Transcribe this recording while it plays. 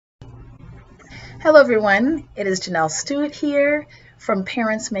Hello everyone, it is Janelle Stewart here from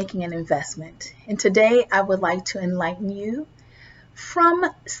Parents Making an Investment. And today I would like to enlighten you from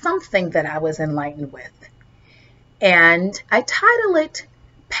something that I was enlightened with. And I title it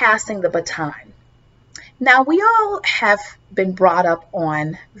Passing the Baton. Now we all have been brought up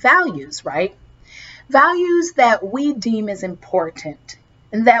on values, right? Values that we deem as important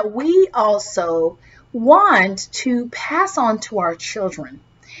and that we also want to pass on to our children.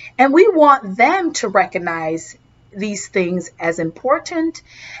 And we want them to recognize these things as important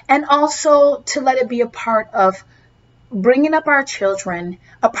and also to let it be a part of bringing up our children,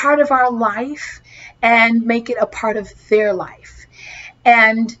 a part of our life, and make it a part of their life.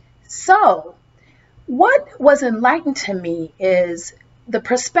 And so what was enlightened to me is the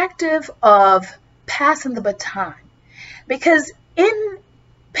perspective of passing the baton. Because in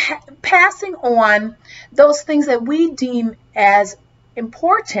passing on those things that we deem as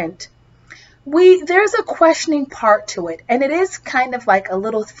important, there's a questioning part to it, and it is kind of like a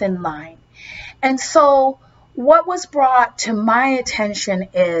little thin line. And so what was brought to my attention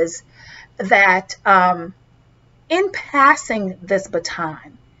is that in passing this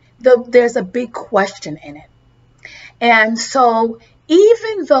baton, there's a big question in it. And so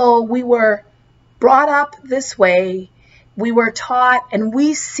even though we were brought up this way, we were taught and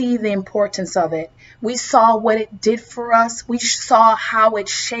we see the importance of it. We saw what it did for us. We saw how it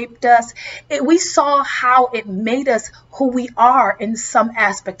shaped us. We saw how it made us who we are in some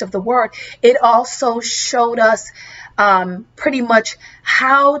aspect of the word. It also showed us pretty much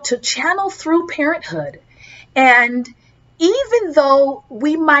how to channel through parenthood. And even though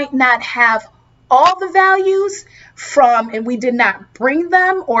we might not have all the values and we did not bring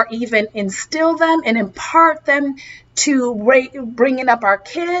them or even instill them and impart them to bringing up our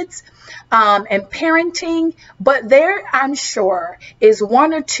kids and parenting, but there I'm sure is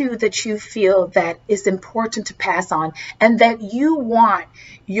one or two that you feel that is important to pass on and that you want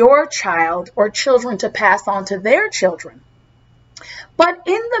your child or children to pass on to their children. But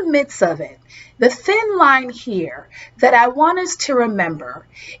in the midst of it, the thin line here that I want us to remember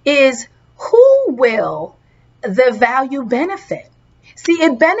is who will the value benefit? See,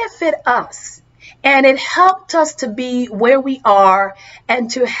 it benefit us, and it helped us to be where we are and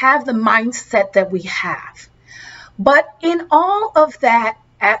to have the mindset that we have. But in all of that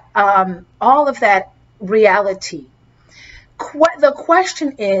reality, the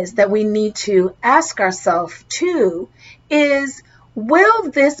question is that we need to ask ourselves too is,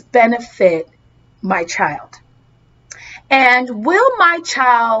 will this benefit my child? And will my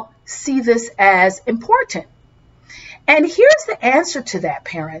child see this as important? And here's the answer to that,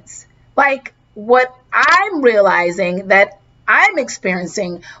 parents. Like what I'm realizing that I'm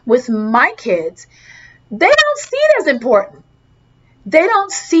experiencing with my kids, they don't see it as important. They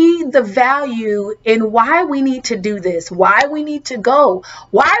don't see the value in why we need to do this, why we need to go,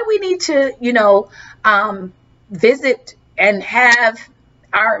 why we need to, visit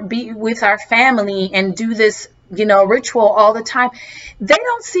and be with our family and do this, ritual all the time. They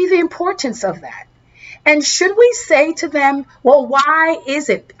don't see the importance of that. And should we say to them, well, why is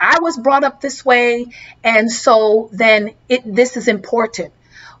it? I was brought up this way, and so then this is important.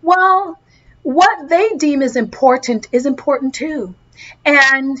 Well, what they deem is important too.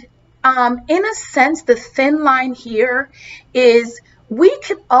 And in a sense, the thin line here is we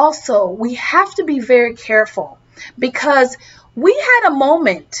have to be very careful because we had a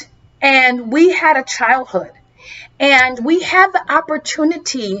moment and we had a childhood and we have the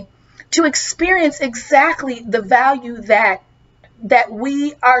opportunity to experience exactly the value that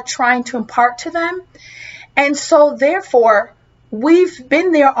we are trying to impart to them. And so therefore, we've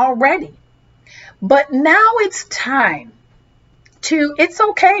been there already. But now it's time it's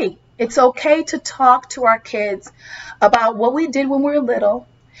okay. It's okay to talk to our kids about what we did when we were little,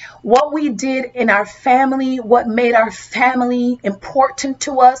 what we did in our family, what made our family important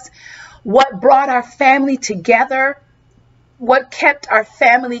to us, what brought our family together, what kept our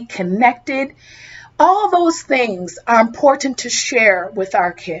family connected. All those things are important to share with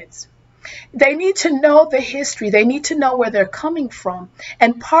our kids. They need to know the history. They need to know where they're coming from.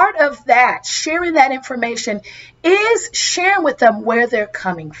 And part of that, sharing that information, is sharing with them where they're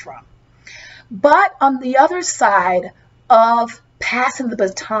coming from. But on the other side of passing the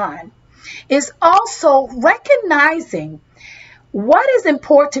baton is also recognizing what is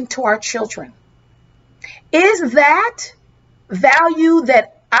important to our children. Is that value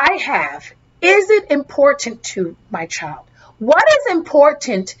that I have, is it important to my child? What is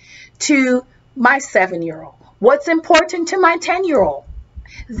important to my 7-year-old? What's important to my 10-year-old?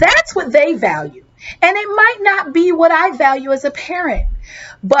 That's what they value. And it might not be what I value as a parent.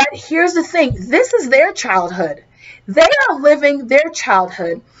 But here's the thing. This is their childhood. They are living their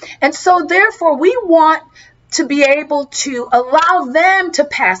childhood. And so therefore we want to be able to allow them to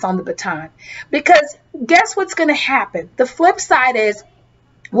pass on the baton. Because guess what's going to happen? The flip side is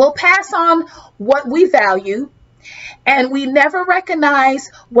we'll pass on what we value, and we never recognize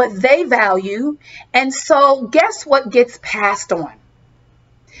what they value. And so guess what gets passed on?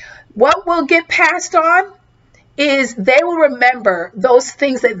 What will get passed on is they will remember those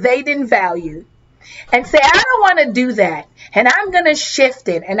things that they didn't value and say, I don't want to do that. And I'm going to shift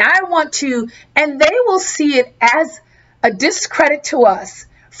it. And I want to, and they will see it as a discredit to us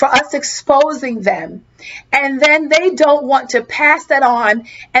for us exposing them. And then they don't want to pass that on,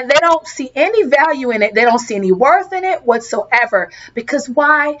 and they don't see any value in it. They don't see any worth in it whatsoever. Because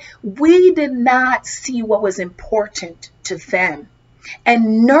why? We did not see what was important to them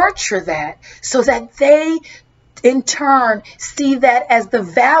and nurture that so that they in turn see that as the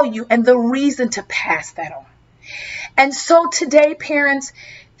value and the reason to pass that on. And so today, parents,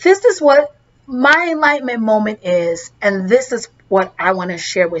 this is what my enlightenment moment is, and this is what I want to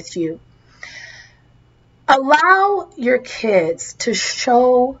share with you. Allow your kids to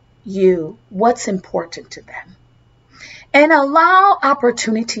show you what's important to them, and allow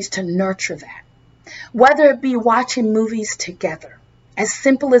opportunities to nurture that, whether it be watching movies together, as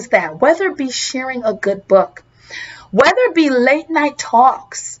simple as that, whether it be sharing a good book, whether it be late night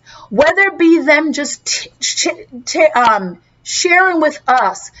talks, whether it be them just sharing with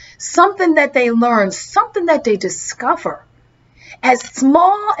us something that they learn, something that they discover. As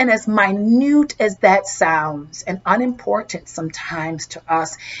small and as minute as that sounds, and unimportant sometimes to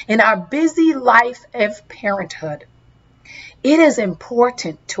us in our busy life of parenthood, it is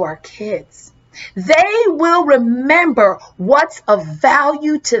important to our kids. They will remember what's of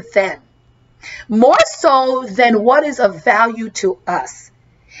value to them, more so than what is of value to us.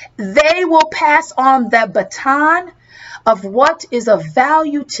 They will pass on the baton of what is of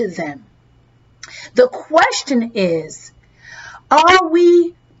value to them. The question is, are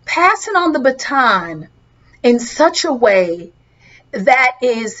we passing on the baton in such a way that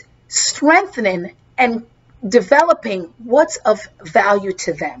is strengthening and developing what's of value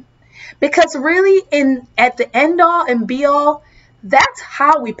to them? Because really, at the end all and be all, that's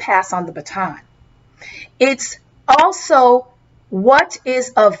how we pass on the baton. It's also what is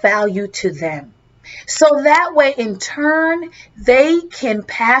of value to them. So that way, in turn, they can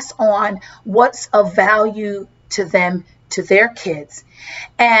pass on what's of value to them, to their kids,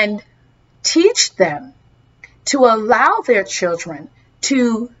 and teach them to allow their children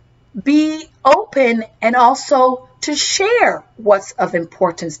to be open and also to share what's of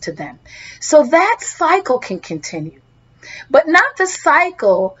importance to them. So that cycle can continue. But not the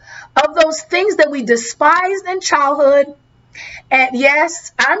cycle of those things that we despised in childhood. And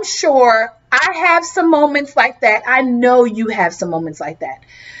yes, I'm sure I have some moments like that. I know you have some moments like that.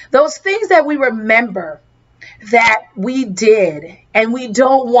 Those things that we remember that we did and we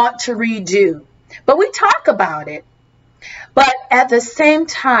don't want to redo, but we talk about it. But at the same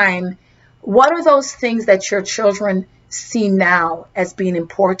time, what are those things that your children see now as being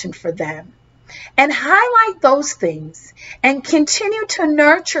important for them? And highlight those things and continue to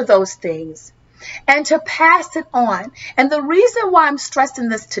nurture those things and to pass it on. And the reason why I'm stressing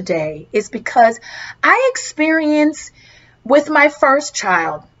this today is because I experienced with my first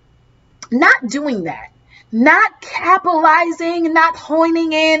child not doing that. Not capitalizing, not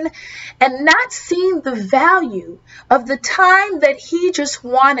honing in, and not seeing the value of the time that he just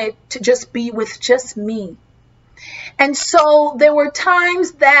wanted to just be with just me. And so there were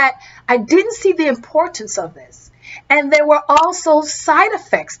times that I didn't see the importance of this. And there were also side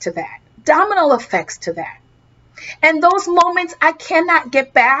effects to that, domino effects to that. And those moments I cannot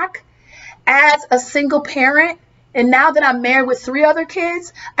get back as a single parent. And now that I'm married with 3 other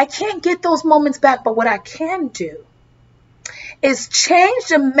kids, I can't get those moments back. But what I can do is change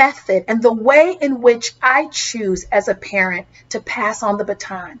the method and the way in which I choose as a parent to pass on the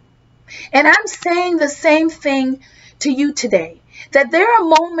baton. And I'm saying the same thing to you today, that there are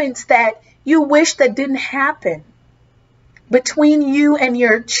moments that you wish that didn't happen between you and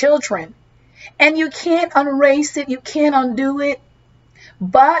your children. And you can't erase it. You can't undo it.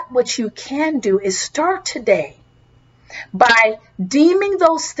 But what you can do is start today by deeming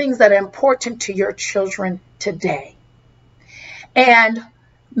those things that are important to your children today and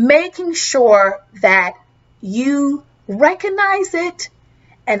making sure that you recognize it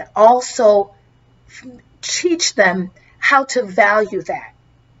and also teach them how to value that,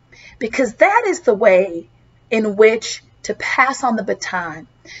 because that is the way in which to pass on the baton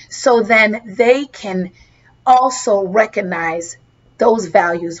so then they can also recognize those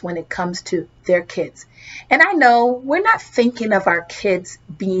values when it comes to their kids. And I know we're not thinking of our kids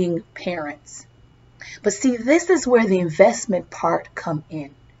being parents, but see, this is where the investment part come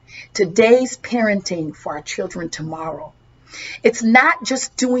in. Today's parenting for our children tomorrow. It's not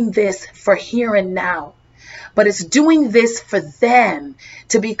just doing this for here and now, but it's doing this for them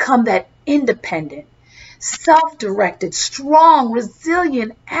to become that independent, self-directed, strong,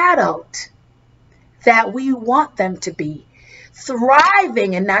 resilient adult that we want them to be,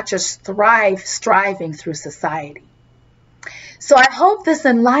 thriving and not just striving through society. So I hope this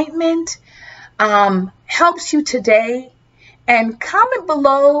enlightenment helps you today, and comment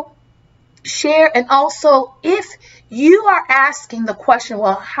below, share, and also if you are asking the question,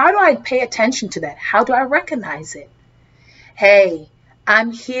 well, how do I pay attention to that? How do I recognize it? Hey,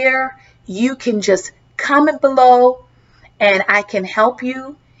 I'm here. You can just comment below and I can help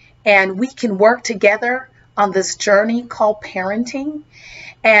you, and we can work together on this journey called parenting.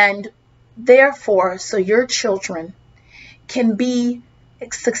 And therefore, so your children can be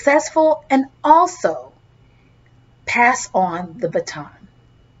successful and also pass on the baton.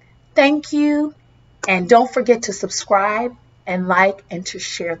 Thank you. And don't forget to subscribe and like and to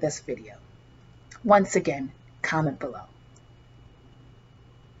share this video. Once again, comment below.